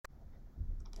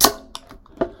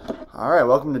All right,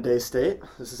 welcome to Day State.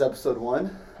 This is episode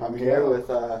 1. I'm here with,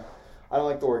 I don't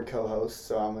like the word co-host,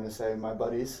 so I'm going to say my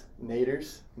buddies,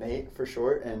 Nate for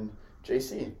short, and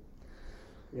JC.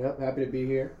 Yep, happy to be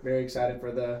here. Very excited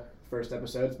for the first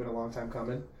episode. It's been a long time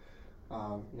coming.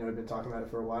 We've been talking about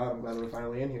it for a while. I'm glad we're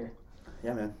finally in here.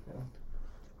 Yeah, man.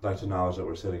 I'd like to acknowledge that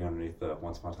we're sitting underneath the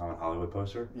Once Upon a Time in Hollywood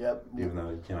poster. Yep. Even though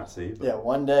you cannot see. But Yeah,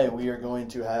 one day we are going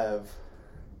to have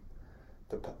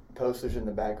the posters in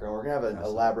the background. We're going to have an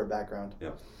elaborate background.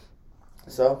 Yep.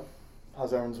 So,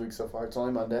 how's everyone's week so far? It's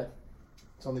only Monday.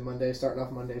 It's only Monday, starting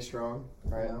off Monday strong.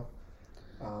 Right. You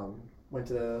know? Went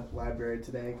to the library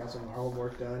today, got some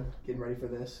homework done, getting ready for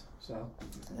this. So.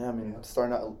 Yeah, I mean,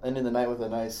 starting out, ending the night with a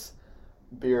nice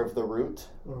beer of the root,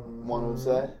 one would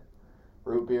say.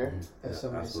 Root beer. As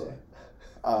somebody say.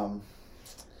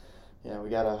 We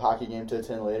got a hockey game to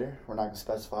attend later. We're not going to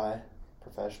specify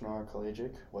professional or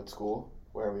collegiate, what school,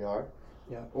 where we are.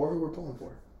 Yeah, or who we're pulling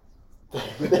for.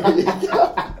 There you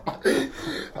go.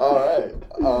 All right.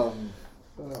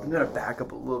 I'm going to back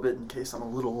up a little bit in case I'm a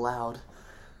little loud.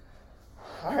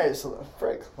 All right, so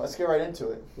Frick, let's get right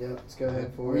into it. Yeah, let's go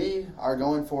ahead for it. We are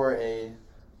going for a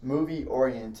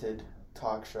movie-oriented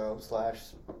talk show /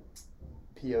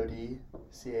 POD,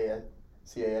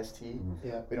 CAST.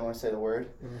 Yeah. We don't want to say the word.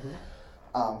 Mm-hmm.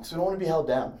 Because we don't want to be held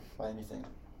down by anything.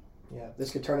 Yeah,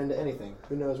 this could turn into anything.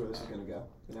 Who knows where this is going to go,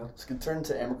 you know? This could turn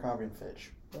into Abercrombie &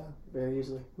 Fitch. Yeah, very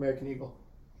easily. American Eagle.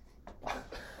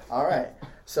 All right.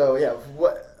 So,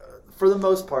 for the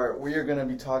most part, we are going to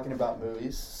be talking about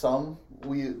movies. Some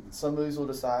movies will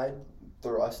decide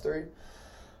through us three.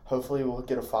 Hopefully we'll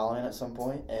get a following at some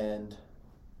point, and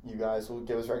you guys will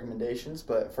give us recommendations.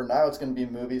 But for now, it's going to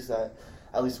be movies that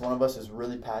at least one of us is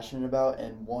really passionate about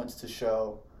and wants to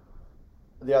show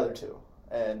the other two.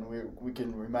 And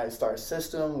we might start a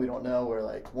system. We don't know. We're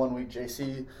like 1 week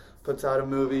JC puts out a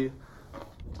movie,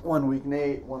 1 week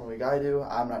Nate, 1 week I do.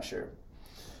 I'm not sure.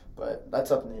 But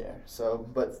that's up in the air. So,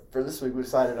 but for this week, we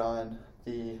decided on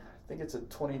I think it's a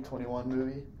 2021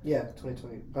 movie. Yeah,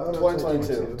 2020. Oh, no,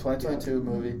 2022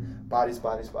 movie, Bodies.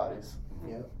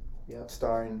 Yep.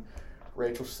 Starring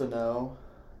Rachel Snow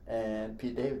and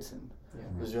Pete Davidson. Yeah.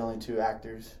 Those are the only two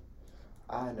actors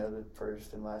I know the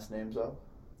first and last names of.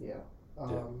 Yeah.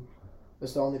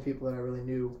 That's the only people that I really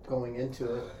knew going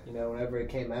into it, whenever it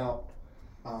came out.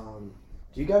 Do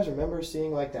you guys remember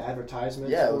seeing, like, the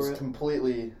advertisements Yeah, it for was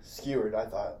completely skewered, I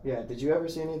thought. Yeah, did you ever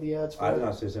see any of the ads for I it? did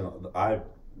not see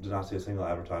a single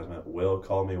advertisement. Will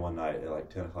called me one night at like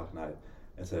 10 o'clock at night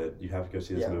and said, you have to go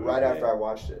see this movie right with after me. I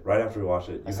watched it. Right after we watched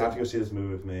it. You have to go see this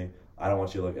movie with me. I don't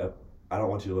want you to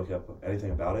look up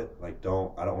anything about it. I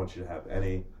don't want you to have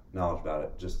any knowledge about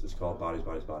it. Just, it's called Bodies.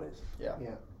 Yeah.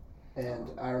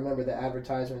 And I remember the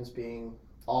advertisements being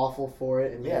awful for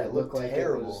it and made it look like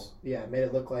terrible. Made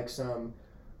it look like some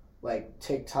like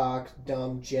TikTok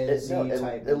dumb Gen Z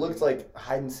type. It looked like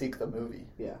Hide and Seek the movie.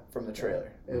 Yeah. From the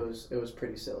trailer. It was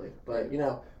pretty silly. But Would you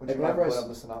mind whenever put up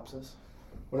the synopsis?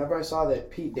 Whenever I saw that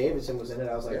Pete Davidson was in it,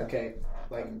 I was like, okay,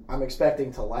 like I'm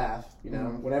expecting to laugh.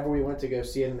 Mm-hmm. Whenever we went to go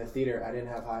see it in the theater, I didn't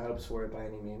have high hopes for it by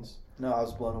any means. No, I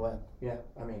was blown away. Yeah,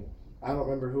 I mean, I don't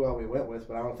remember who all we went with,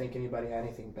 but I don't think anybody had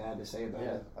anything bad to say about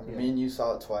it. I mean, me and you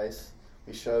saw it twice.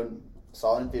 We saw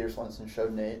it in theaters once and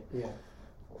showed Nate. Yeah.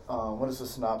 What does the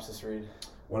synopsis read?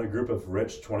 When a group of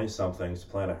rich 20-somethings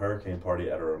plan a hurricane party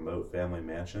at a remote family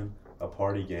mansion, a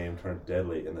party game turns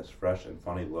deadly in this fresh and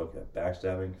funny look at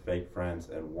backstabbing, fake friends,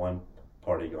 and one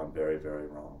party gone very, very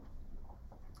wrong.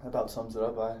 That about sums it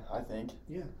up, I think.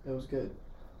 Yeah, it was good.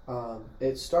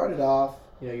 It started off,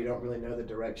 you don't really know the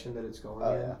direction that it's going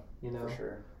in. Yeah, for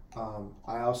sure.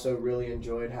 I also really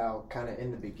enjoyed how kind of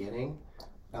in the beginning,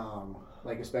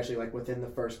 especially within the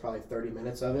first probably 30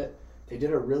 minutes of it, they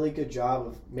did a really good job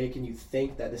of making you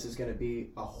think that this is going to be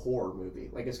a horror movie.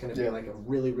 Like it's going to be like a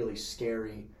really, really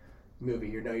scary movie.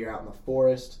 You're out in the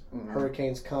forest,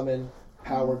 hurricane's coming,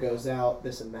 power goes out,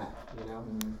 this and that,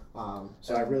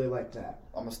 So I really liked that.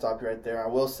 I'm going to stop you right there. I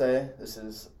will say this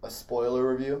is a spoiler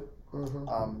review.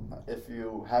 If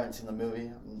you haven't seen the movie,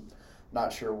 I'm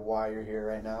not sure why you're here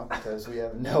right now because we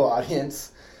have no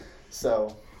audience.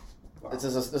 So this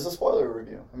is a spoiler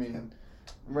review. I mean,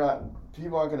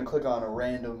 people aren't going to click on a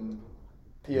random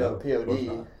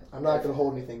POD. I'm not going to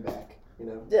hold anything back. We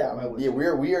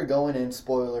are going in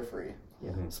spoiler free.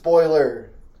 Yeah.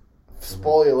 Spoiler,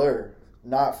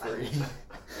 not free.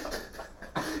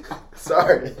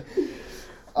 Sorry.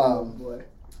 Boy.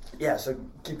 Yeah, so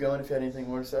keep going if you had anything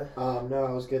more to say. No,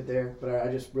 I was good there, but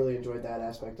I just really enjoyed that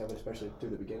aspect of it, especially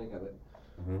through the beginning of it.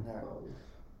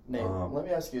 Nate, let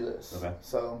me ask you this. Okay.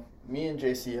 So, me and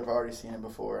JC have already seen it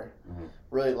before.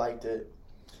 Really liked it.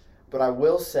 But I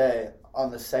will say, on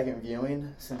the second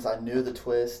viewing, since I knew the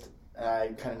twist and I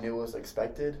kind of knew what was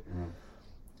expected,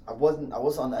 I wasn't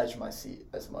on the edge of my seat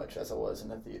as much as I was in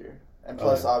the theater. And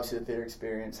plus, obviously, the theater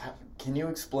experience. Can you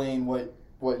explain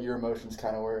what your emotions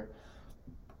kind of were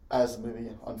as the movie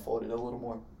unfolded a little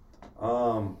more?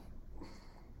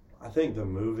 I think the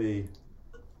movie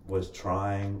was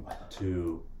trying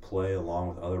to play along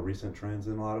with other recent trends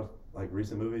in a lot of like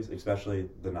recent movies, especially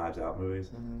the Knives Out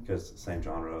movies, because same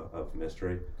genre of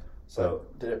mystery. So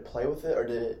did it play with it or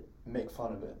did it make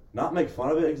fun of it? Not make fun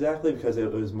of it exactly, because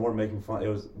it was more making fun. It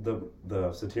was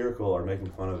the satirical or making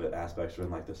fun of it aspects were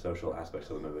in like the social aspects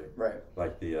of the movie, right?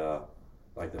 Like the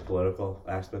political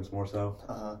aspects more so.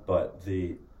 But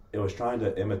it was trying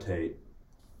to imitate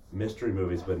mystery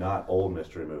movies, but not old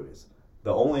mystery movies.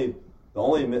 The only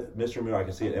mystery movie I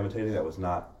could see it imitating that was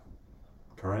not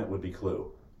current would be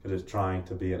Clue, because it's trying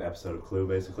to be an episode of Clue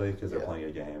basically, because they're playing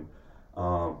a game.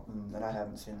 And I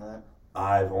haven't seen that.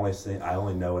 I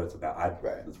only know what it's about.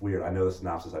 Right. It's weird. I know the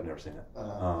synopsis. I've never seen it.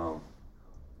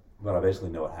 But I basically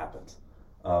know what happens.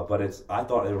 But I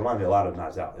thought it reminded me a lot of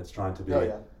Knives Out. It's trying to be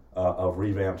a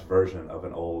revamped version of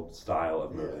an old style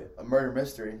of movie. A murder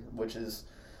mystery, which is...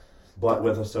 But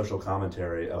with a social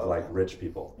commentary of like rich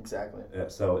people. Exactly. Yeah,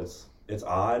 so it's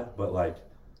odd, but like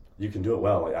you can do it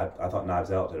well. Like I thought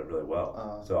Knives Out did it really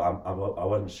well. So I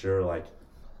wasn't sure like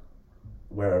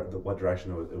what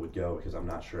direction it would go, because I'm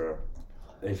not sure.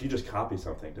 If you just copy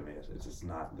something, to me, it's just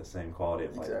not the same quality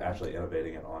of like actually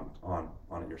innovating it on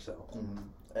it yourself.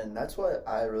 And that's what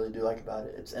I really do like about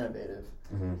it. It's innovative.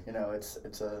 You know,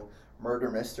 it's a murder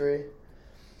mystery,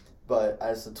 but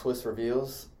as the twist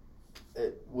reveals,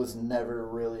 it was never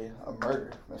really a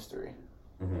murder mystery.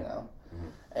 You know,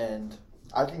 and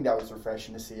I think that was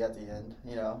refreshing to see at the end.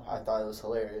 You know, I thought it was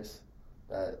hilarious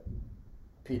that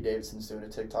Pete Davidson's doing a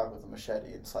TikTok with a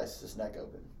machete and slices his neck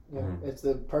open. Yeah, it's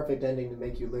the perfect ending to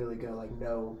make you literally go like,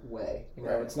 no way. You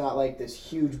know, it's not like this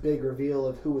huge big reveal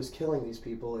of who was killing these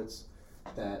people. It's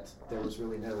that there was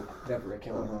really never a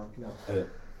killing. You know,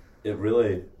 it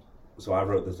really. So I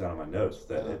wrote this down in my notes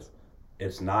that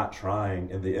it's not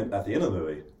trying at the end of the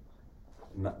movie.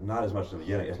 Not as much in the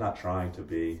beginning. It's not trying to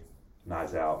be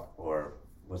Knives Out or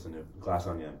what's the new Glass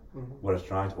Onion. What it's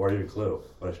trying to, or even Clue.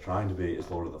 What it's trying to be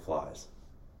is Lord of the Flies.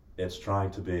 It's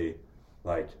trying to be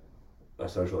like a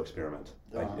social experiment.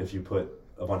 Like if you put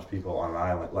a bunch of people on an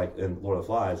island, like in Lord of the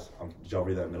Flies. Did y'all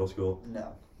read that in middle school?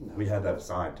 No. We had that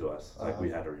assigned to us. Like we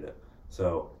had to read it.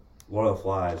 So Lord of the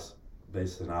Flies,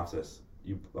 basic synopsis: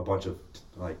 a bunch of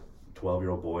like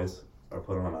 12-year-old boys are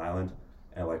put on an island,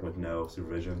 and like with no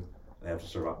supervision, they have to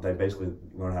survive. They basically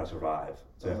learn how to survive.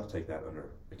 So you have to take that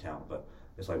under account. But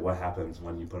it's like what happens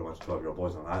when you put a bunch of 12-year-old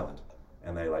boys on an island,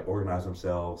 and they like organize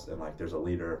themselves, and like there's a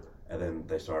leader, and then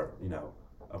they start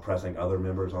oppressing other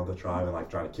members of the tribe and like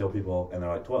trying to kill people, and they're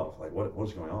like 12. Like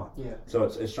what's going on? Yeah. So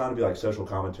it's trying to be like social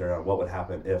commentary on what would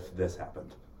happen if this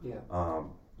happened. Yeah.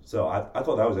 So I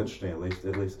thought that was interesting. At least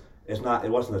it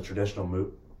wasn't a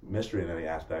traditional mystery in any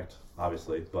aspect,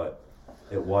 obviously, but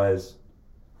it was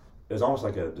almost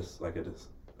like a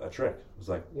trick. It was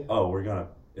like,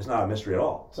 it's not a mystery at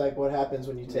all. It's like what happens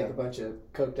when you take a bunch of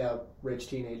coked out rich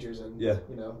teenagers and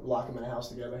lock them in a house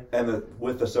together. And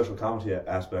with the social commentary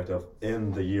aspect of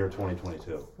in the year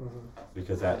 2022,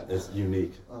 because that is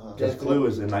unique. Because Clue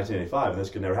is in 1985, and this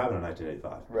could never happen in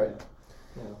 1985. Right.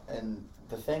 Yeah. And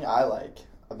the thing I like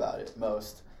about it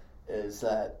most is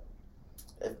that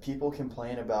if people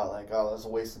complain about like, oh, that was a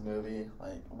waste of movie,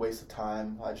 like waste of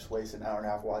time, I just wasted an hour and a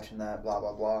half watching that, blah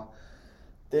blah blah.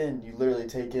 Then you literally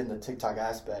take in the TikTok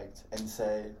aspect and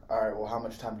say, all right, well, how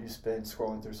much time do you spend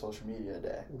scrolling through social media a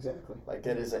day? Exactly. Like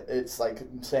it's like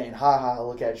saying, ha ha,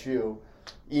 look at you.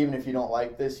 Even if you don't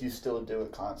like this, you still do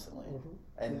it constantly.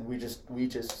 And we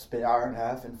just spent an hour and a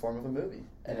half in form of a movie,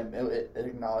 and it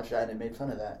acknowledged that and it made fun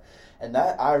of that, and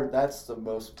that's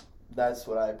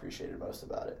what I appreciated most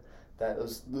about it. That it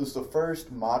was the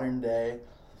first modern day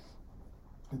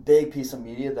big piece of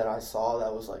media that I saw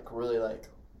that was like really like,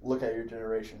 look at your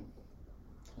generation,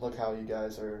 look how you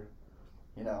guys are,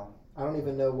 I don't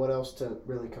even know what else to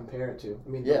really compare it to. I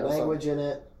mean, the language in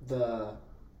it, the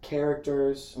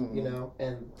characters,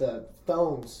 and the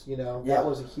phones, that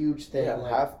was a huge thing. Yeah,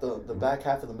 half the back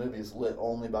half of the movie is lit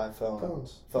only by phone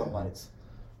lights,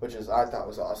 which I thought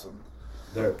was awesome.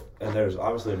 There's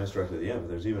obviously a misdirect at the end, but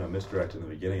there's even a misdirect in the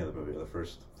beginning of the movie, the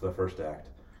first act,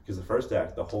 because the first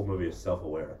act, the whole movie is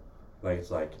self-aware, like it's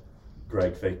like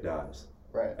Greg fake dies.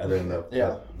 Right. And then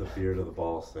the beard of the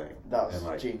balls thing. That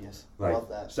was genius. I love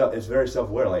that. So it's very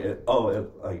self-aware. Like, this is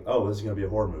going to be a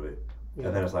horror movie.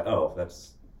 And then it's like,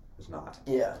 it's not.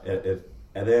 Yeah.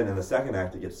 And then in the second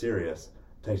act, it gets serious.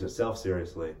 takes itself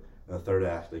seriously. In the third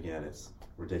act, again, it's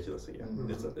ridiculous again.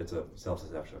 Mhm. It's a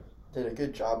self-deception. Did a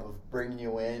good job of bringing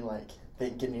you in, like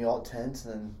getting you all tense,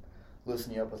 and then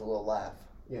loosening you up with a little laugh.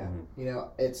 Yeah,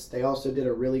 Mhm. they also did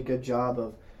a really good job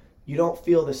of, you don't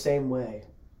feel the same way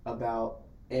about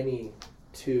any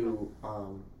two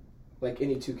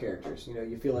any two characters.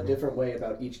 You feel a different way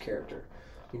about each character.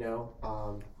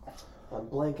 I'm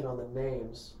blanking on the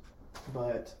names,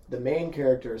 but the main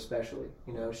character especially.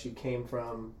 She came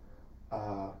from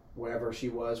wherever she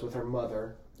was with her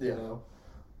mother. Yeah.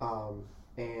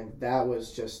 And that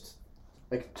was just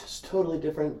totally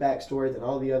different backstory than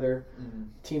all the other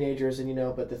teenagers. And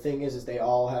but the thing is they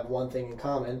all have one thing in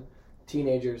common: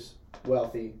 teenagers,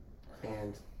 wealthy,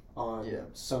 and on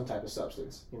some type of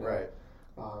substance. Right.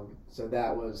 So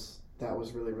that was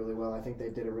really, really well. I think they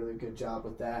did a really good job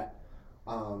with that.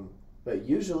 But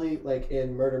usually, like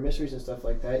in murder mysteries and stuff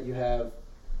like that, you have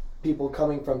people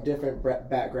coming from different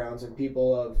backgrounds and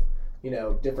people of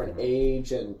different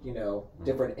age and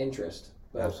different interest.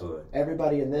 But Absolutely.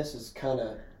 everybody in this is kind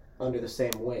of under the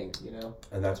same wing.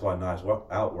 And that's why Knives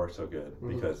Out works so good,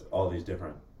 because all these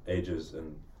different ages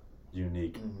and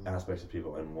unique aspects of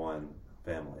people in one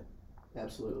family.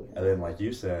 Absolutely. And then, like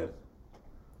you said,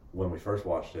 when we first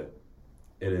watched it,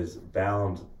 it is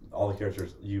bound. All the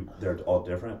characters, they're all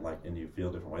different, and you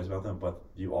feel different ways about them, but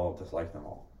you all dislike them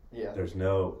all. Yeah. There's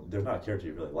not a character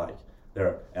you really like.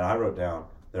 And I wrote down,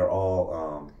 they're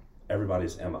all,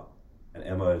 everybody's Emma, and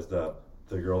Emma is the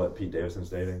girl that Pete Davidson's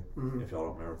dating. If y'all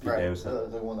don't remember, Pete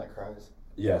Davidson. The one that cries.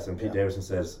 Yes, and Pete Davidson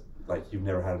says you've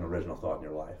never had an original thought in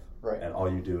your life, right? And all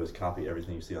you do is copy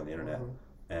everything you see on the internet,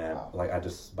 and I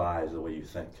despise the way you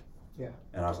think. Yeah.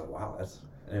 And I was like, wow, that's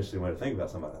an interesting way to think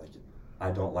about somebody.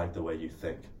 I don't like the way you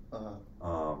think.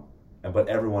 But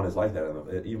everyone is like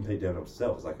that. Even Pete Davidson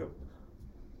himself is like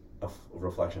a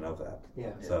reflection of that.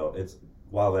 Yeah. So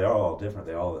while they are all different,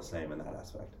 they're all the same in that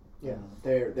aspect. Yeah.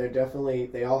 They're definitely,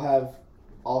 they all have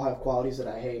qualities that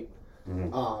I hate.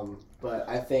 But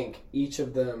I think each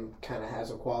of them kind of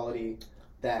has a quality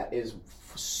that is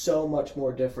so much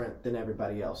more different than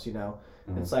everybody else.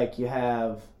 It's like you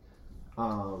have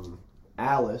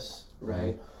Alice,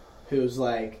 right? Who's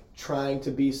trying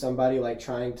to be somebody,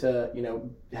 trying to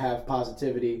have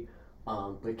positivity,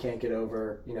 but can't get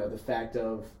over the fact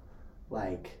of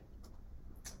I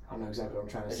don't know exactly what I'm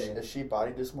trying to say. Is she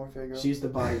body dysmorphia girl? She's the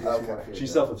body dysmorphia. Okay.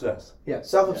 She's self-obsessed. Yeah,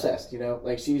 self-obsessed.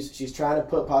 She's trying to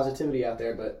put positivity out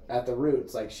there, but at the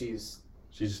root, it's she's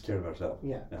just cared about herself.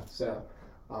 Yeah. So,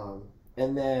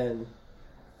 and then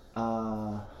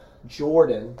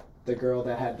Jordan, the girl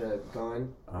that had the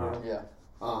gun.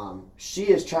 She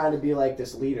is trying to be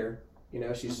this leader.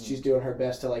 She's doing her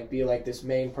best to be this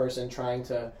main person, trying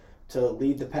to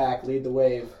lead the pack, lead the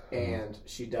wave, and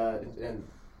she does, and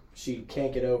she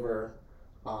can't get over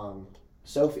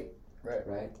Sophie.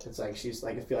 Right. It's she's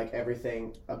I feel like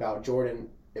everything about Jordan,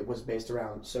 it was based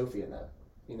around Sophie and that.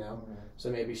 So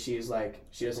maybe she's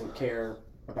she doesn't care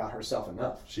about herself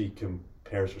enough. She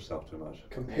compares herself too much.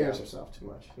 Herself too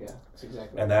much. Yeah, that's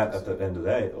exactly. And that at the end of the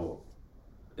day,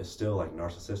 is still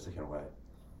narcissistic in a way.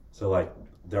 So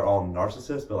they're all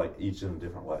narcissists, but each in a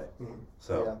different way.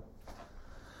 So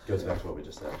goes back to what we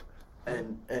just said.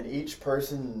 And each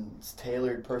person's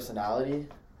tailored personality,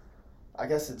 I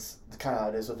guess it's kind of how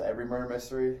it is with every murder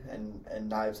mystery and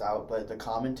Knives Out, but the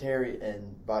commentary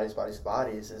in Bodies, Bodies,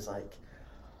 Bodies is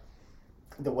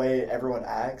the way everyone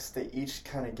acts. They each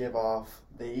kind of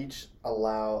they each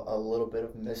allow a little bit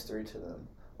of mystery to them.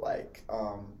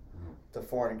 The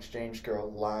foreign exchange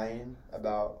girl lying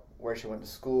about where she went to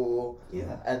school.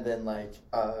 Yeah. And then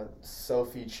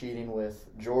Sophie cheating with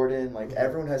Jordan.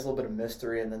 Everyone has a little bit of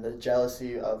mystery, and then the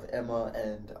jealousy of Emma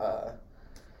and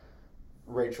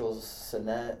Rachel's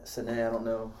Sinead, I don't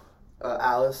know.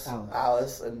 Alice,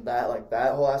 and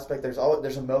that whole aspect. There's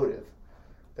a motive.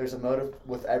 There's a motive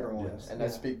with everyone, yes. and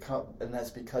that's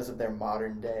because of their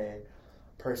modern day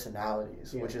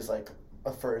personalities, which is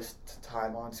a first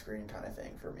time on screen kind of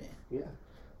thing for me. Yeah.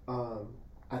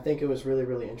 I think it was really,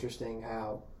 really interesting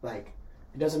how,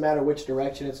 it doesn't matter which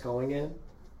direction it's going in,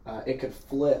 it could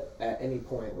flip at any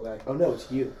point. Oh no,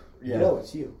 it's you. Yeah. No,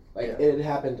 it's you. It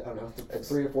happened, I don't know,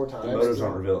 3 or 4 times. The motives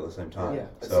aren't revealed at the same time. Yeah.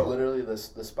 It's literally the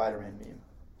Spider-Man meme.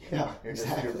 Yeah, You're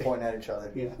pointing at each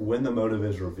other. Yeah. When the motive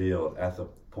is revealed, at the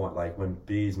point, when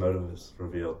B's motive is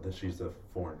revealed, that she's the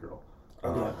foreign girl.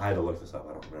 I had to look this up.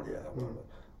 I don't remember that one.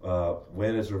 But,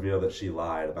 when it's revealed that she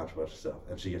lied about a bunch of stuff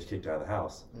and she gets kicked out of the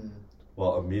house,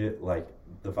 well, immediately,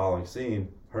 the following scene,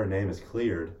 her name is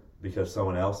cleared because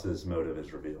someone else's motive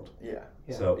is revealed. Yeah.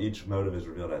 Yeah. So each motive is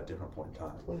revealed at a different point in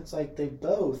time. Well, it's like they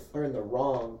both are in the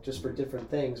wrong just for different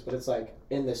things, but it's like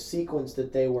in the sequence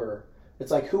that they were,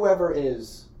 it's like whoever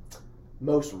is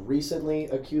most recently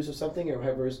accused of something, or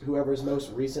whoever is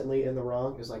most recently in the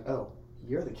wrong is like, oh,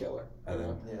 you're the killer. And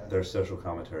then Yeah. there's social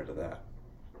commentary to that.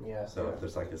 Yeah. So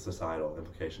there's like a societal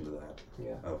implication to that.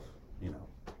 Yeah. Of,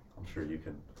 I'm sure you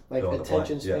can Like fill in the blank.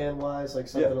 attention span wise, like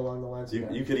something along the lines. You,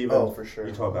 of you could even, Oh, for sure.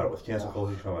 you talk about it with cancel Yeah.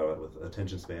 culture, you can talk about it with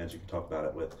attention spans, you can talk about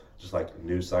it with just like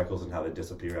news cycles and how they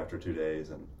disappear after 2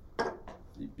 days, and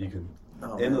you can,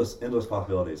 Oh, man. endless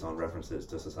possibilities on references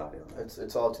to society on that.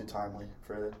 It's all too timely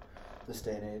for this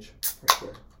day and age. For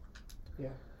sure. Yeah.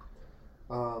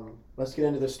 Let's get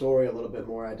into the story a little bit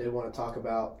more. I did want to talk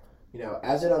about,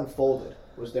 as it unfolded,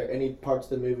 was there any parts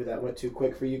of the movie that went too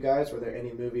quick for you guys? Were there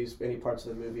any parts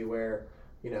of the movie where,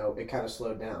 it kind of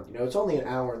slowed down? It's only an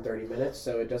hour and 30 minutes,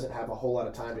 so it doesn't have a whole lot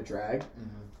of time to drag.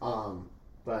 Mm-hmm.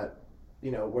 But,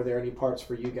 were there any parts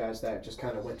for you guys that just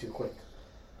kind of went too quick?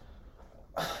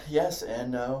 Yes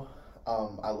and no.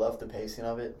 I love the pacing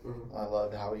of it. Mhm. I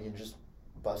love how you can just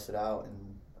bust it out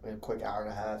in a quick hour and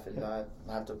a half and not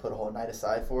have to put a whole night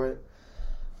aside for it.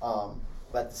 But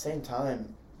at the same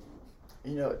time,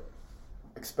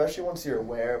 especially once you're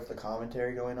aware of the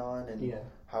commentary going on and Yeah.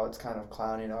 how it's kind of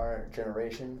clowning our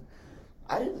generation,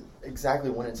 I didn't exactly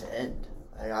want it to end.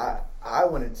 Like, I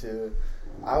wanted to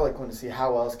see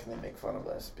how else can they make fun of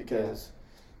us, because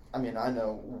I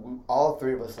know all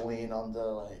three of us lean on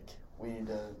the we need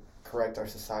to correct our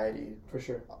society For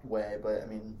sure. way, but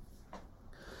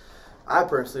I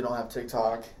personally don't have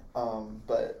TikTok,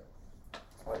 but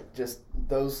just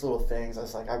those little things, I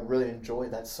was I really enjoy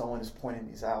that someone is pointing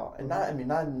these out, and not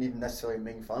even necessarily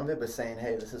making fun of it, but saying,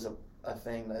 hey, this is a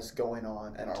thing that's going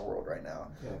on in our world right now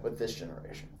with this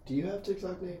generation. Do you have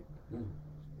TikTok, Nate? Mm.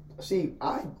 See,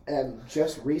 I am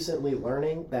just recently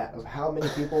learning that of how many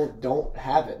people don't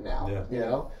have it now.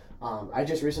 Yeah. I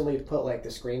just recently put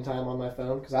the screen time on my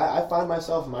phone because I find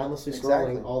myself mindlessly scrolling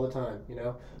Exactly. all the time.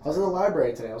 I was in the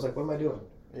library today. I was like, what am I doing?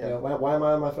 Yeah. Why am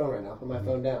I on my phone right now? Put my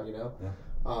phone down.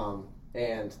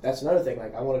 And that's another thing.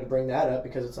 I wanted to bring that up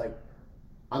because it's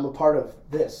I'm a part of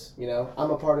this. I'm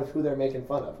a part of who they're making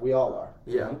fun of. We all are.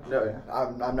 Yeah, no,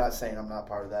 I'm not saying I'm not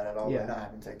part of that at all. Yeah. By not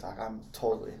having TikTok,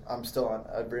 I'm still on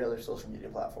every other social media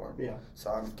platform. Yeah.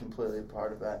 So I'm completely a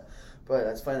part of that. But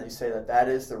it's funny that you say that. That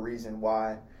is the reason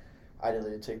why I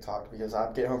deleted TikTok, because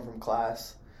I'd get home from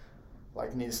class,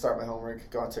 need to start my homework,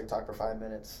 go on TikTok for 5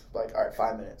 minutes. All right,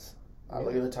 5 minutes. I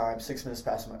look at the time, 6 minutes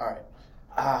past. I'm like, all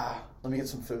right, let me get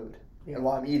some food. Yeah. And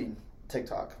while I'm eating,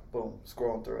 TikTok, boom,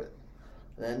 scrolling through it.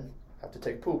 Then have to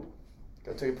take a poop.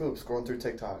 Go take a poop, scrolling through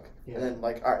TikTok. Yeah. And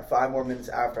then all right, 5 more minutes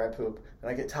after I poop.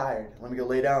 Then I get tired. Let me go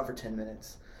lay down for 10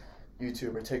 minutes.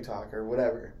 YouTube or TikTok or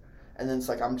whatever. And then it's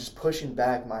I'm just pushing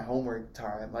back my homework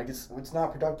time. It's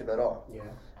not productive at all. Yeah.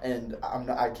 And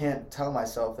I can't tell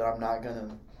myself that I'm not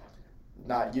gonna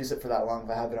not use it for that long if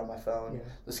I have it on my phone. Yeah.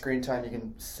 The screen time, you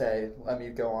can say, let me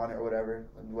go on it or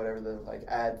whatever the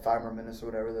add 5 more minutes or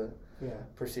whatever the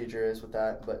procedure is with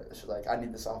that. But it's just I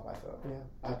need this off my phone.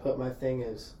 Yeah. I put my thing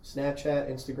as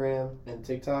Snapchat, Instagram, and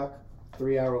TikTok,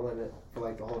 3-hour limit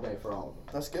for the whole day for all of them.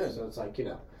 That's good. So it's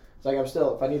I'm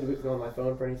still, if I need to go on my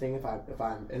phone for anything, if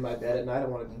I'm in my bed at night, I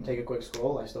want to take a quick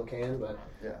scroll, I still can, but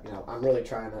Yeah. I'm really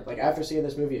trying to, after seeing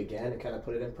this movie again, it kind of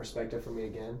put it in perspective for me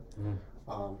again.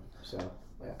 Mhm. So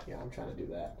I'm trying to do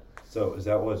that. So is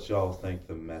that what y'all think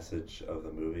the message of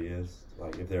the movie is?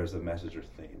 If there's a message or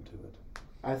theme to it?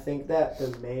 I think that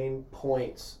the main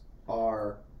points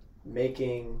are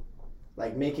making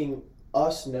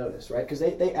us notice, right? Because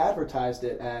they advertised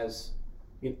it as,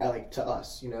 to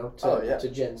us, to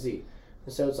Gen Z.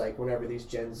 And so it's whenever these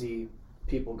Gen Z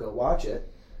people go watch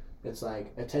it, it's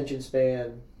attention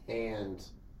span and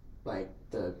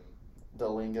The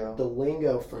lingo. the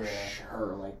lingo for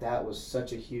sure. That was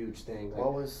such a huge thing.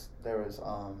 There was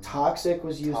Toxic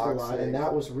was used a lot, Toxic. and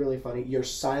that was really funny. You're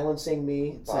silencing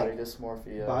me. It's body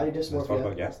dysmorphia. body Let's talk dysmorphia.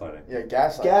 about gaslighting. Yeah,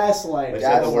 gaslight. Gaslight. They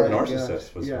said the word Gaslighting,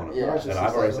 narcissist was one of Yeah. them. And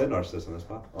I've already said Narcissist.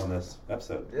 narcissist on this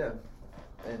episode. Yeah.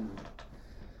 And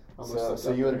Almost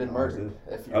so you would have been Almost murdered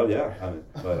if you. Oh yeah,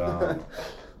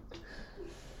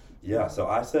 yeah. So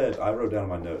I wrote down in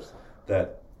my notes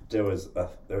that there's a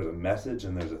message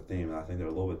and there's a theme, and I think they're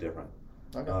a little bit different.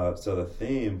 Okay. So the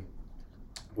theme,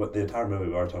 what the entire movie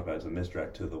we already talked about, is a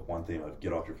misdirect to the one theme of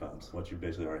get off your phones, what you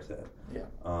basically already said.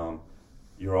 Yeah.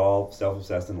 You're all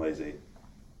self-obsessed and lazy.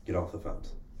 Get off the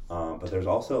phones. But there's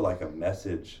also a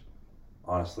message,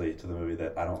 honestly, to the movie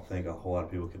that I don't think a whole lot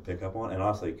of people could pick up on, and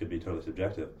honestly, it could be totally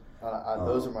subjective.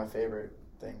 Those are my favorite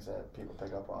things that people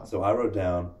pick up on. So I wrote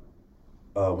down,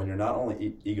 when you're not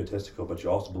only egotistical, but you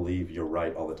also believe you're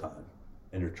right all the time,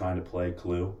 and you're trying to play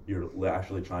Clue, you're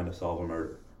actually trying to solve a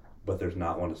murder, but there's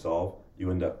not one to solve, you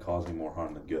end up causing more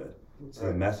harm than good. So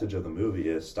the message of the movie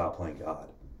is stop playing God.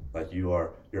 Like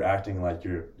you're acting like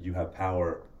you have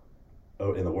power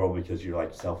in the world because you're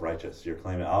like self-righteous. You're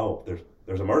claiming, oh,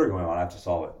 there's a murder going on, I have to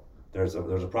solve it. There's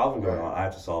a problem going on, I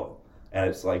have to solve it. And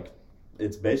it's like,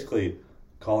 it's basically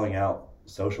calling out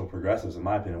social progressives, in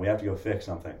my opinion. We have to go fix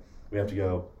something. We have to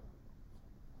go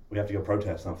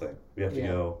protest something. We have to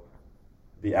go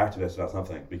be activists about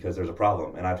something because there's a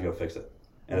problem and I have to go fix it.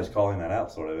 And it's calling that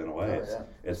out sort of in a way.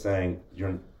 It's saying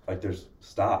you're like there's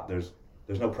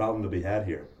no problem to be had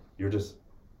here.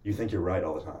 You think you're right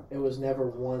all the time. It was never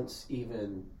once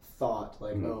even thought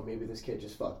like, oh, maybe this kid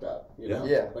just fucked up. You know?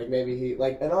 Yeah. Like maybe he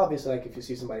like, and obviously like if you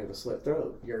see somebody with a slit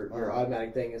throat, your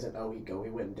automatic thing isn't, oh, he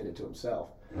went and did it to himself.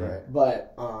 Right.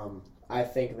 But I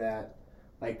think that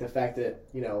like the fact that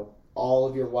all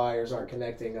of your wires aren't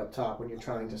connecting up top when you're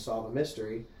trying to solve a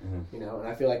mystery, and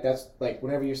I feel like that's like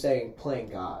whenever you're saying playing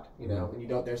God, and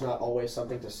there's not always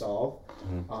something to solve.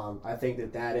 I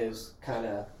think that is kind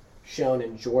of shown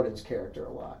in Jordan's character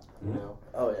a lot,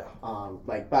 Oh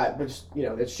yeah. but just,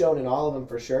 it's shown in all of them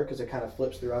for sure because it kind of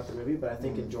flips throughout the movie. But I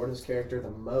think in Jordan's character the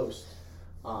most,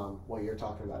 what you're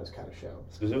talking about is kind of shown.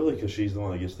 Specifically because she's the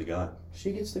one that gets the gun.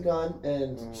 She gets the gun,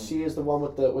 and she is the one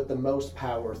with the most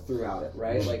power throughout it,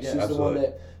 right? Like she's absolutely. the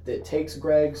one that takes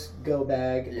Greg's go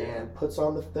bag and puts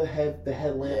on the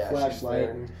headlamp flashlight.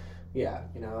 And,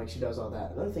 like she does all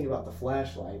that. Another thing about the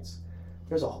flashlights.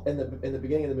 There's in the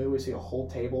beginning of the movie we see a whole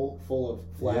table full of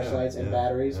flashlights and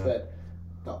batteries, but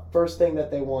the first thing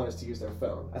that they want is to use their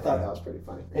phone. I thought that was pretty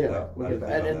funny. Anyway, we'll get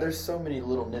back. And there's so many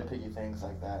little nitpicky things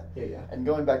like that. Yeah. And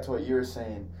going back to what you were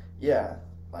saying,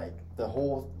 like the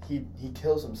whole he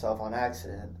kills himself on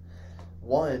accident.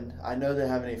 One, I know they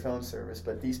don't have any phone service,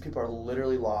 but these people are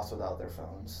literally lost without their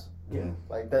phones. Yeah.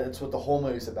 Like that's what the whole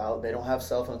movie's about. They don't have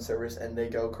cell phone service and they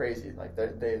go crazy. Like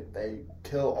they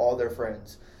kill all their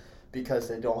friends because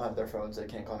they don't have their phones, they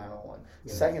can't call 911.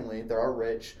 Yeah. Secondly, they are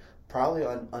rich, probably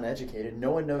uneducated.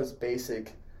 No one knows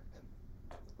basic,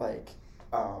 like,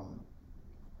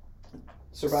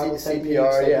 survival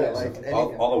CPR,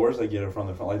 all the words they get are from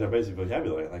their phone, like their basic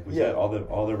vocabulary. Like we said, all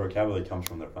their vocabulary comes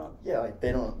from their phone. Yeah, like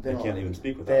they can't even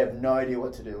speak with. They have no idea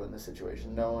what to do in this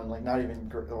situation. No one, like not even.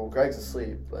 Well, Greg's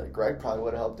asleep, but Greg probably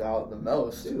would have helped out the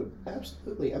most. Dude,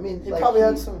 absolutely. I mean, he probably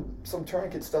had some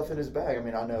tourniquet stuff in his bag. I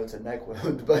mean, I know it's a neck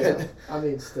wound, but I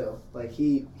mean, still, like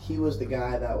he was the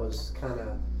guy that was kind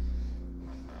of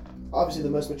obviously the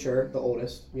most mature, the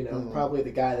oldest. Probably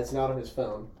the guy that's not on his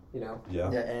phone. Yeah,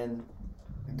 and.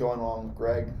 Going along with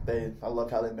Greg, I loved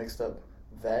how they mixed up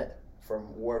vet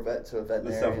from war vet to a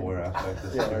veterinarian. The self-aware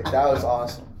aspect. That was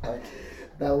awesome. Like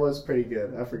that was pretty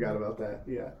good. I forgot about that.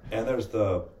 Yeah. And there's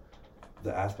the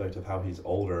aspect of how he's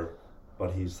older,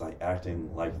 but he's like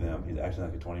acting like them. He's acting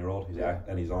like a 20-year-old.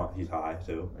 He's high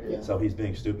too. Yeah. So he's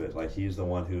being stupid. Like he's the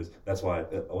one who's. That's why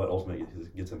what ultimately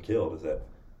gets him killed is that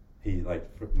he like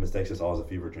mistakes this all as a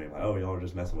fever dream. Like, oh, y'all are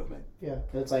just messing with me. Yeah.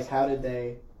 And it's like how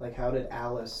did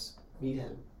Alice meet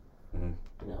him,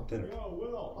 Dinner.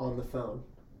 On the phone,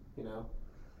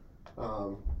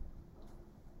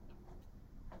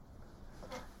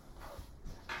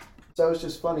 So it's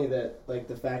just funny that, like,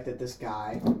 the fact that this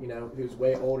guy, who's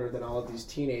way older than all of these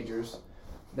teenagers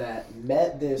that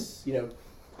met this,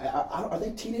 are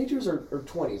they teenagers or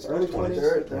 20s? Early 20s?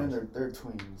 They're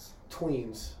tweens.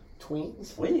 Tweens.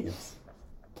 Tweens?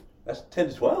 That's 10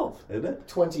 to 12, isn't it?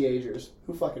 20-agers.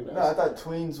 Who fucking knows? No, I thought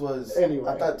tweens was... Anyway.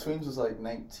 I thought tweens was like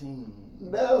 19.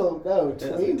 No.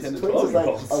 Tweens is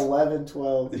like 11,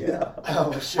 12. Yeah.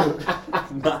 Oh, shoot.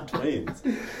 Not tweens.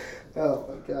 Oh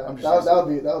my god.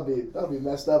 That would be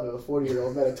messed up if a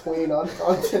 40-year-old met a tween on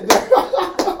Tinder.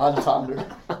 On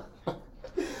Tinder.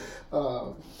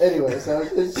 Anyway, so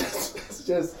it's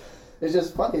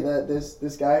just funny that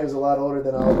this guy who's a lot older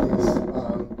than all of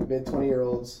these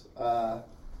mid-20-year-olds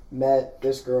met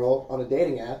this girl on a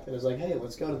dating app and was like, hey,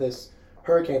 let's go to this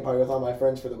hurricane party with all my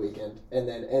friends for the weekend, and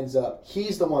then ends up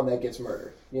he's the one that gets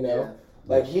murdered.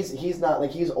 Like he's not,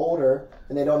 like, he's older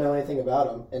and they don't know anything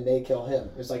about him and they kill him.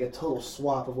 It's like a total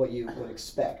swap of what you would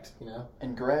expect,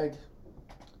 And Greg,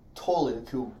 totally a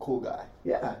cool guy.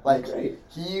 Yeah, like great.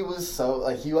 He was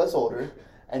he was older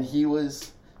and he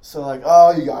was so like,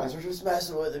 oh, you guys are just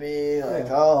messing with me,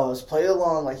 like, oh, let's play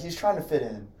along. Like he's trying to fit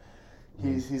in.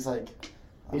 He's like.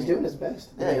 He's doing his best.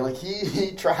 Yeah, like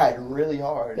he tried really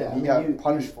hard, and he got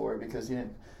punished for it because he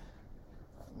didn't.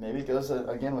 Maybe it goes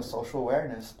again with social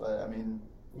awareness, but I mean.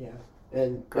 Yeah,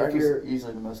 And Greg if you're is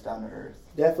easily the most down to earth.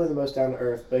 definitely the most down to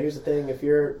earth, but here's the thing: if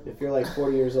you're like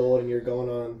 40 years old and you're going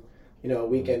on, a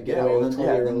weekend getaway with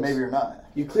 20-year-olds, then maybe you're not.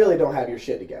 you clearly don't have your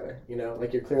shit together.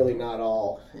 Like you're clearly not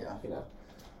all. Yeah.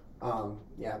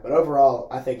 But overall,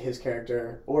 I think his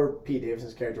character or Pete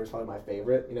Davidson's character was probably my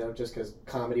favorite. Just because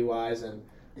comedy wise and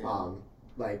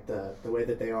like the way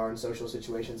that they are in social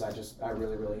situations, I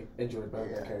really really enjoyed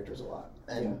both the characters a lot.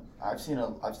 And I've seen a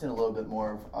little bit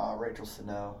more of Rachel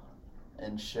Snow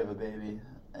and Shiva Baby,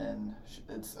 and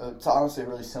it's honestly a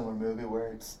really similar movie where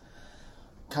it's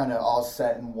kind of all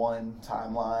set in one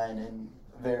timeline and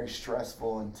very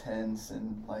stressful, intense,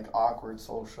 and like awkward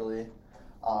socially.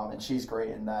 And she's great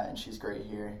in that, and she's great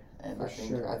here. And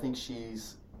I think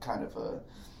she's kind of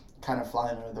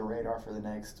flying under the radar for the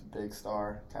next big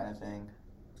star kind of thing.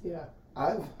 Yeah,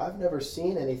 I've never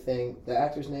seen anything. The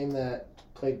actor's name that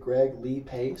played Greg, Lee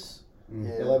Pace.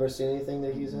 Yeah. Y'all ever seen anything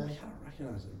that he's in? I don't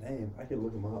recognize his name. I could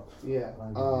look him up. Yeah.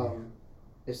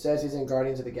 It says he's in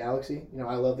Guardians of the Galaxy.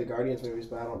 I love the Guardians movies,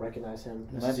 but I don't recognize him.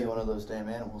 He might be one of those damn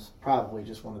animals. Probably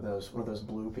just one of those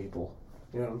blue people.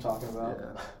 You know what I'm talking about?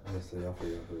 Yeah. Let me see. I'll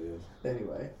figure out who he is.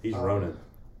 Anyway. He's Ronan,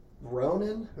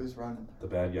 Ronan? Who's Ronan? the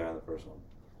bad guy in the first one.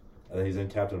 And then he's in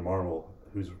Captain Marvel.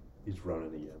 He's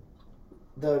Ronan again.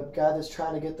 The guy that's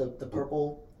trying to get the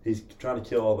purple. He's trying to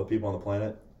kill all the people on the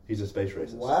planet. He's a space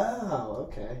racist. Wow.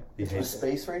 Okay. He A hates.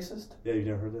 space racist? Yeah, you've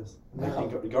never heard this? No.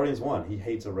 Like, in Guardians 1, he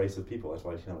hates a race of people. That's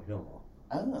why he's trying to kill them all.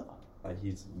 I don't know. Like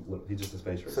he's just a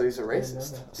space racist. So he's a I didn't know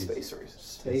racist. that. Space racist.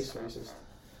 Space racist.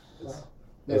 Wow.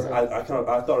 I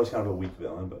thought it was kind of a weak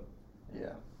villain, but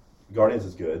Yeah. Guardians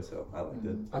is good, so I liked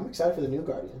it. I'm excited for the new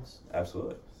Guardians.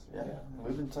 Absolutely. Yeah.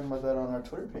 We've been talking about that on our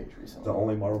Twitter page recently. The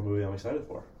only Marvel movie I'm excited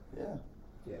for. Yeah.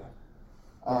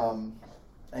 Yeah.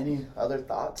 Any other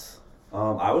thoughts?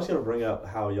 I was going to bring up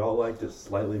how y'all liked it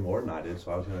slightly more than I did,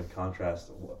 so I was going to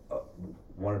contrast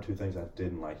one or two things I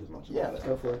didn't like as much about it.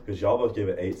 Go for it. Because y'all both gave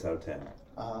it 8s out of 10.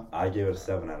 Uh-huh. I gave it a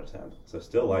 7 out of 10, so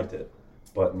still liked it.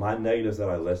 But my negatives that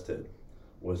I listed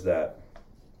was that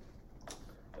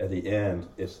at the end,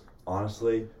 it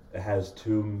has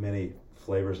too many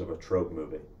flavors of a trope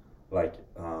movie. Like,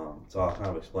 so I'll kind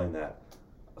of explain that.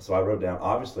 So I wrote down,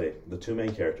 obviously, the two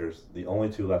main characters, the only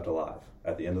two left alive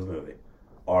at the end of the movie,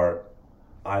 are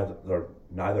either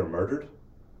neither murdered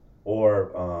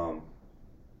or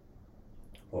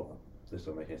hold on, this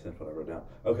doesn't make any sense what I wrote down.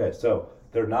 Okay, so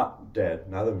they're not dead,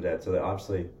 neither of them dead, so they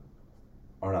obviously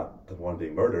are not the one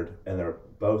being murdered, and they're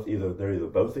either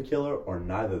both the killer or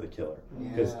neither the killer.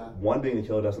 Because one being the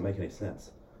killer doesn't make any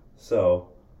sense. So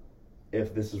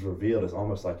if this is revealed, it's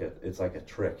almost like it's like a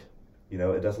trick. It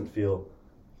doesn't feel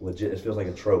legit. It feels like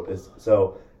a trope.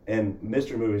 So in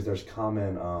mystery movies, there's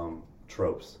common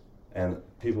tropes, and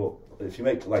people, if you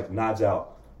make like Knives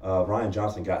Out, Rian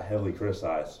Johnson got heavily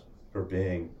criticized for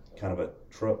being kind of a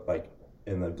trope, like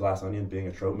in the Glass Onion being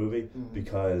a trope movie,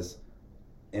 because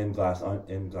in Glass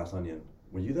Onion,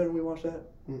 were you there when we watched that?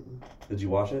 Mm-mm. Did you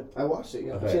watch it? I watched it.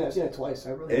 Yeah, Okay. I've seen it twice.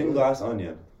 I really In Glass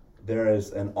Onion, there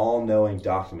is an all-knowing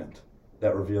document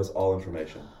that reveals all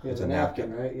information. Yeah, it's the a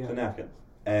napkin, right? Yeah. It's a napkin.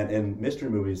 And in mystery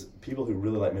movies, people who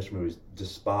really like mystery movies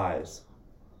despise,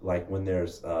 like when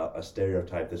there's a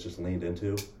stereotype that's just leaned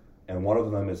into, and one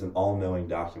of them is an all-knowing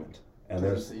document. And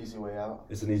It's the easy way out.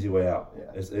 It's an easy way out.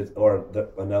 Yeah.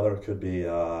 Another could be,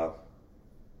 I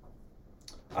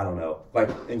don't know. Like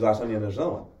in Glass Onion, there's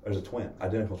another one. There's a twin,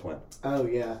 identical twin. Oh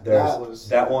yeah,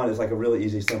 That one is like a really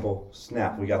easy, simple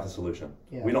snap. We got the solution.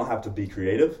 Yeah. We don't have to be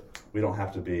creative. We don't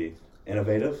have to be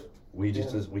innovative. We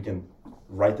we can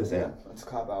write this in. It's a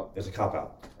cop out. It's a cop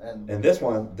out. And In this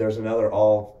one, there's another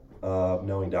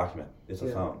all-knowing document. It's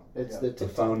a phone. It's Yeah. The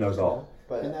phone knows all.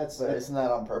 but isn't that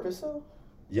on purpose though?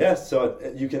 Yes. So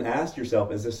you can ask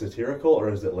yourself: is this satirical or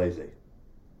is it lazy?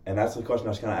 And that's the question I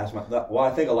was kind of asking. Well, I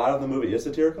think a lot of the movie is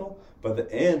satirical, but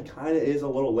the end kind of is a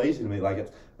little lazy to me.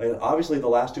 Like obviously the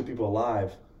last two people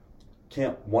alive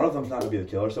one of them's not going to be the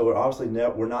killer. So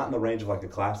we're not in the range of like a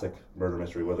classic murder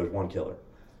mystery where there's one killer.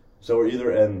 So we're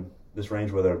either in this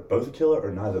range where they're both the killer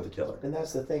or neither the killer. And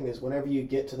that's the thing is whenever you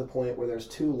get to the point where there's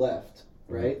two left,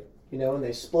 right? And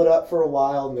they split up for a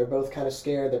while and they're both kind of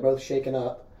scared, they're both shaken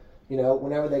up.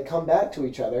 Whenever they come back to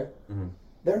each other,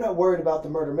 they're not worried about the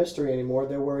murder mystery anymore.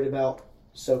 They're worried about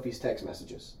Sophie's text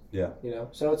messages. Yeah.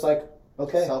 So it's like,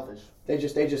 okay, Selfish. they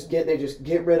just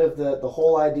get rid of the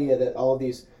whole idea that all of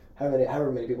these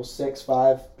however many people,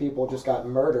 5 people just got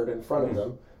murdered in front of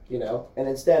them. And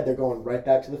instead they're going right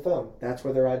back to the phone. That's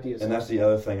where their ideas. And that's the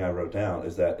other thing I wrote down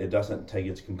is that it doesn't take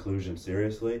its conclusion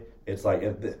seriously. It's like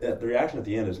the reaction at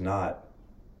the end is not,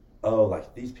 oh,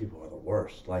 like these people are the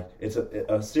worst. Like it's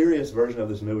a serious version of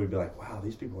this movie would be like, wow,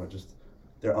 these people are just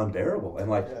they're unbearable. And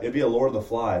like it'd be a Lord of the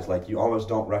Flies, like you almost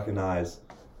don't recognize,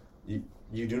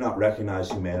 you do not recognize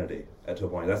humanity to a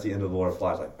point. That's the end of the Lord of the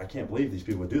Flies. Like I can't believe these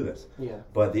people would do this. Yeah.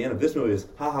 But the end of this movie is,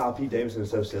 haha, Pete Davidson is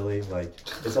so silly. Like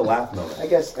it's a laugh moment. I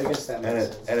guess that makes sense.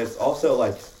 And it's also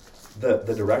like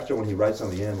the director, when he writes on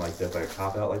the end, like there's like a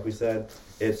cop out, like we said.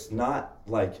 It's not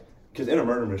like, because in a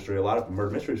murder mystery, a lot of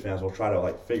murder mysteries fans will try to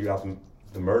like figure out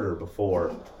the murder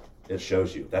before it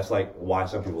shows you. That's like why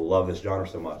some people love this genre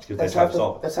so much, because they try to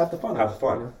solve it. That's half the fun. Half the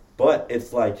fun. Yeah. But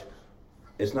it's like,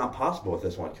 it's not possible with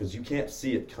this one because you can't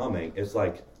see it coming. It's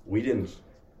like we didn't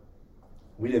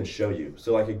show you.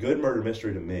 So like a good murder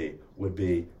mystery to me would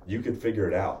be you could figure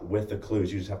it out with the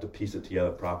clues. You just have to piece it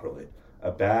together properly.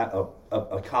 A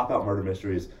cop out murder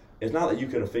mystery is, it's not that you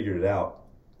could have figured it out.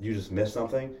 You just missed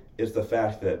something. It's the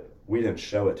fact that we didn't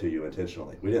show it to you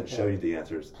intentionally. We didn't show you the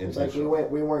answers intentionally. It's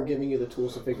like we weren't giving you the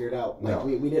tools to figure it out. Like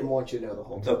we didn't want you to know the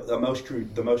whole time.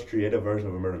 The most creative version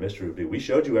of a murder mystery would be, we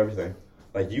showed you everything.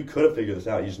 Like you could have figured this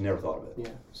out. You just never thought of it. Yeah.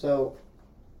 So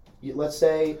let's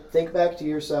say, think back to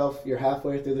yourself. You're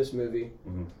halfway through this movie.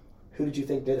 Mm-hmm. Who did you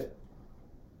think did it?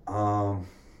 I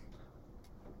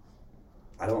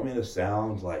don't mean to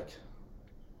sound like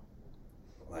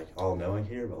all knowing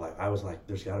here, but like I was like,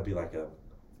 there's got to be like a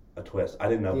twist. I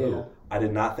didn't know who. I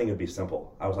did not think it'd be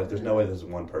simple. I was like, there's no way this is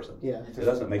one person. Yeah. It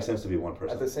doesn't make sense to be one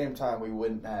person. At the same time, we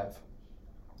wouldn't have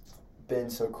been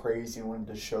so crazy and wanted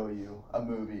to show you a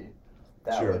movie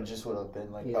that would have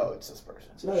been like, oh, it's this person.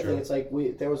 It's another thing. It's like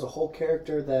there was a whole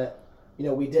character that,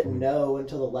 we didn't know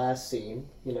until the last scene.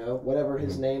 Whatever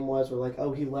his name was, we're like,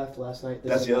 oh, he left last night.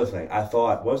 That's the other thing. I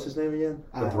thought, what's his name again?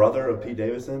 The brother of Pete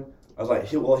Davidson. I was like,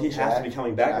 he has to be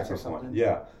coming back at some point.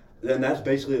 Yeah. Then that's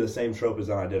basically the same trope as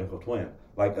an identical twin.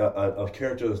 Like a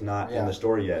character that's not in the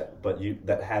story yet, but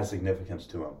that has significance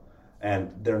to him.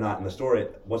 And they're not in the story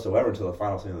whatsoever until the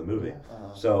final scene of the movie.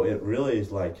 Uh-huh. So it really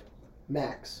is like...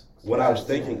 Max. What I was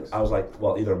thinking, I was like,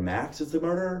 well, either Max is the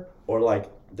murderer, or like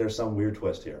there's some weird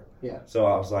twist here. Yeah. So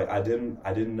I was like, I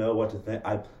didn't know what to think.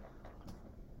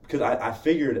 Because I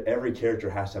figured every character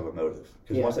has to have a motive.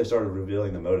 Because once they started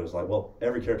revealing the motives, like, well,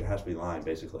 every character has to be lying,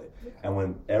 basically. Yeah. And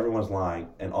when everyone's lying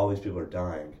and all these people are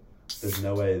dying, there's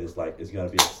no way this like is going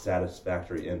to be a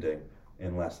satisfactory ending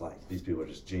unless like these people are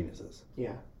just geniuses.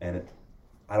 Yeah. And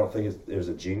I don't think it was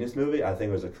a genius movie. I think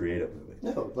it was a creative movie.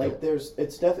 No, like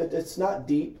it's not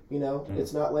deep, Mm-hmm.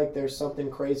 It's not like there's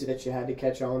something crazy that you had to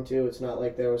catch on to. It's not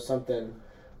like there was something,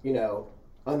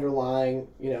 underlying,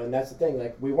 and that's the thing.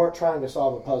 Like we weren't trying to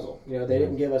solve a puzzle. They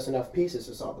didn't give us enough pieces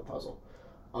to solve the puzzle.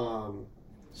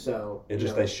 So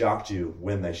they shocked you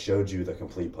when they showed you the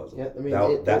complete puzzle. Yeah, I mean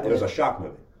it was a shock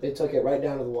movie. They took it right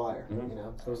down to the wire. Mm-hmm.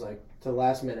 It was like to the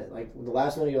last minute. Like the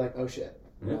last minute, you're like, oh shit,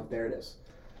 there it is.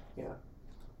 Yeah.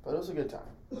 But it was a good time.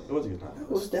 It was a good time. It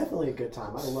was definitely a good time.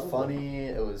 It was funny.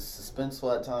 It was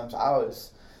suspenseful at times. I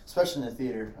was, especially in the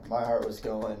theater, my heart was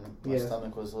going. My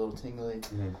stomach was a little tingly.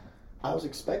 Mm-hmm. I was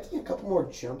expecting a couple more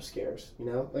jump scares.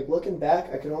 Like looking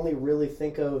back, I could only really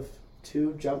think of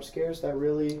 2 jump scares that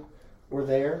really were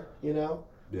there. Yeah.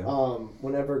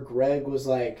 Whenever Greg was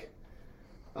like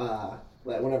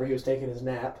whenever he was taking his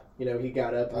nap, he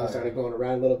got up and he started going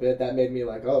around a little bit. That made me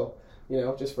like, oh,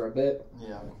 just for a bit.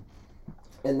 Yeah.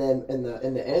 And then in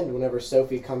the end, whenever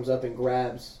Sophie comes up and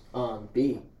grabs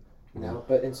B,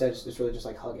 but instead it's really just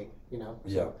like hugging,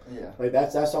 So, like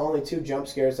that's the only 2 jump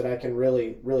scares that I can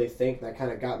really think that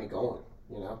kind of got me going,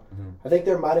 Mm-hmm. I think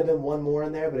there might have been one more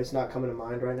in there, but it's not coming to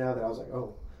mind right now. That I was like,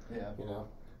 oh,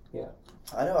 yeah.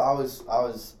 I know I was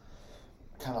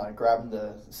kind of like grabbing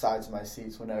the sides of my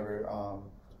seats whenever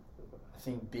I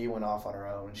think B went off on her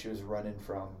own and she was running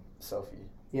from Sophie.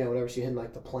 Yeah, whenever she hit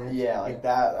like the plant. Yeah, like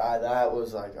that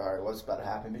was like, all right, what's about to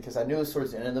happen? Because I knew it was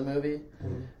towards the end of the movie,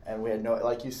 and we had no,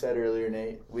 like you said earlier,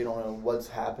 Nate, we don't know what's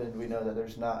happened. We know that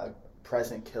there's not a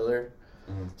present killer.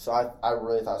 Mm-hmm. So I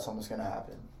really thought something was going to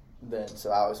happen then.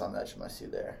 So I was on the edge of my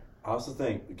seat there. I also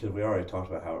think, because we already talked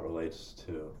about how it relates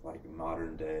to like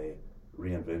modern day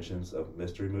reinventions of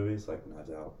mystery movies, like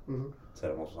Knives Out,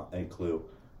 said it multiple times, and Clue,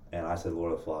 and I said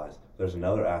Lord of the Flies. There's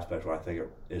another aspect where I think it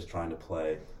is trying to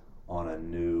play on a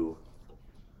new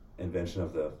invention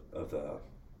of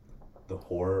the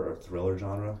horror or thriller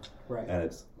genre, right?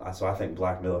 And so I think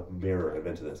Black Mirror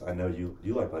invented this. I know you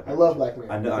like Black Mirror. I love Black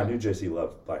Mirror. I knew JC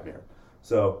loved Black Mirror.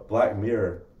 So Black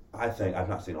Mirror, I think I've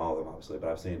not seen all of them obviously, but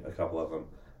I've seen a couple of them.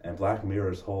 And Black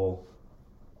Mirror's whole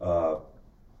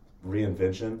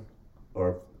reinvention,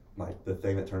 or like the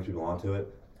thing that turns people onto it,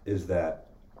 is that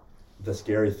the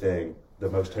scary thing, the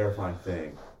most terrifying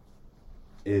thing,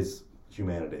 is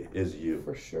humanity, is you.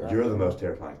 For sure. You're the most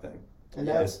terrifying thing. And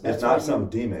It's that's not why some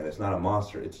demon. It's not a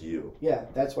monster. It's you. Yeah,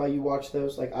 that's why you watch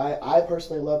those. Like I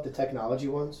personally love the technology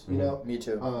ones. You know, Me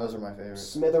too. Those are my favorites.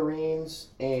 Smithereens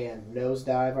and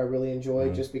Nosedive. I really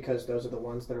enjoy just because those are the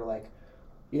ones that are like,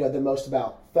 the most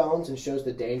about phones and shows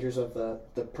the dangers of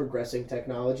the progressing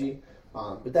technology.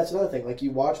 But that's another thing. Like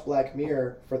you watch Black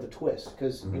Mirror for the twist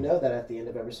because you know that at the end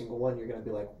of every single one you're gonna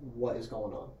be like, what is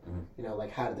going on?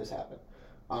 Like how did this happen?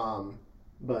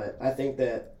 But I think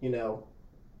that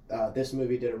this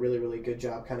movie did a really, really good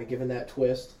job kind of giving that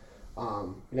twist.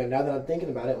 Now that I'm thinking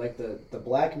about it, like the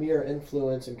Black Mirror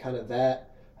influence and kind of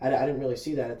that, I didn't really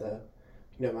see that at the,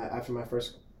 after my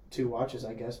first 2 watches,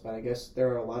 I guess. But I guess there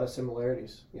are a lot of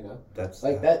similarities. That's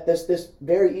like that. This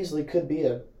very easily could be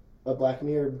a Black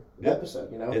Mirror episode.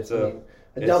 It's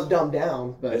dumbed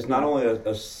down, but it's not only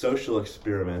a social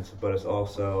experiment, but it's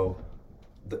also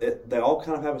they all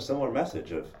kind of have a similar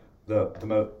message of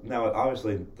now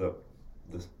obviously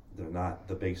they're not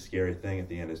the big scary thing at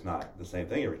the end is not the same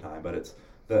thing every time, but it's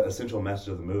the essential message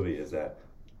of the movie is that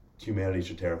humanity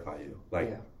should terrify you.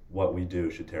 Like what we do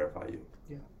should terrify you.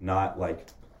 Yeah. Not like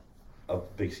a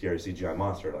big scary CGI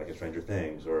monster like a Stranger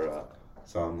Things or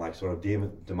some like sort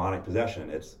of demonic possession.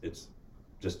 It's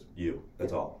just you.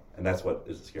 That's all. And that's what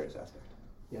is the scariest aspect.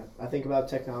 Yeah. I think about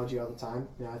technology all the time.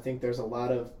 I think there's a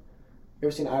lot of you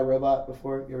ever seen iRobot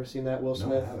before? You ever seen that, Will Smith?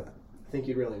 No, I haven't. I think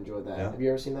you'd really enjoy that. Yeah. Have you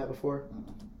ever seen that before?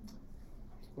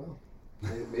 Well,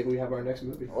 maybe we have our next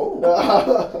movie. Oh.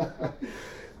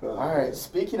 All right.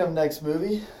 Speaking of next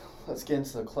movie, let's get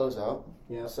into the closeout.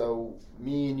 Yeah. So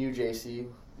me and you, JC,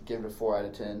 gave it a 4 out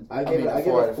of 10. I gave it a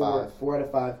 4 out of 5. 4 out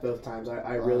of 5 both times.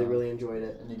 I really, really enjoyed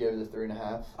it. And you gave it a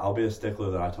 3.5. I'll be a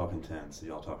stickler that I talk in 10s, so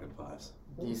y'all talk in 5s.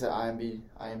 He's an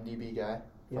IMDb guy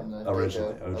from the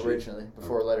originally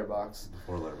before Letterboxd.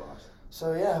 Before Letterboxd.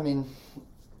 So yeah, I mean,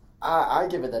 I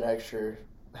give it that extra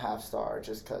half star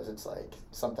just because it's like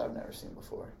something I've never seen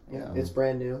before. Yeah, it's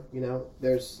brand new.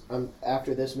 There's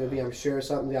after this movie, I'm sure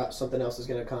something else is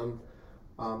going to come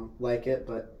like it.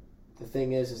 But the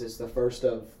thing is it's the first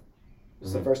of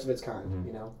the first of its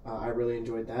kind. I really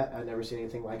enjoyed that. I'd never seen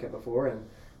anything like it before, and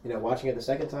watching it the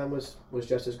second time was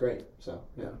just as great. So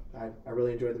I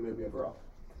really enjoyed the movie overall.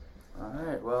 All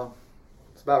right, well,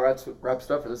 it's about wraps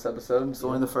it up for this episode. It's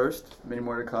only the first. Many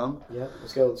more to come. Yeah,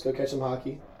 let's go catch some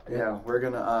hockey. Yeah, we're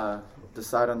gonna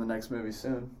decide on the next movie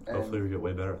soon. And hopefully we get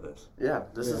way better at this. Yeah,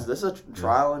 this is a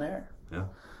trial and error. Yeah.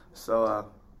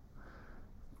 So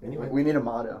anyway, we need a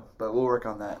motto, but we'll work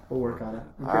on that. We'll work on it.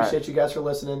 Appreciate you guys for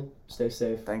listening. Stay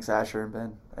safe. Thanks, Asher and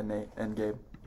Ben and Nate and Gabe.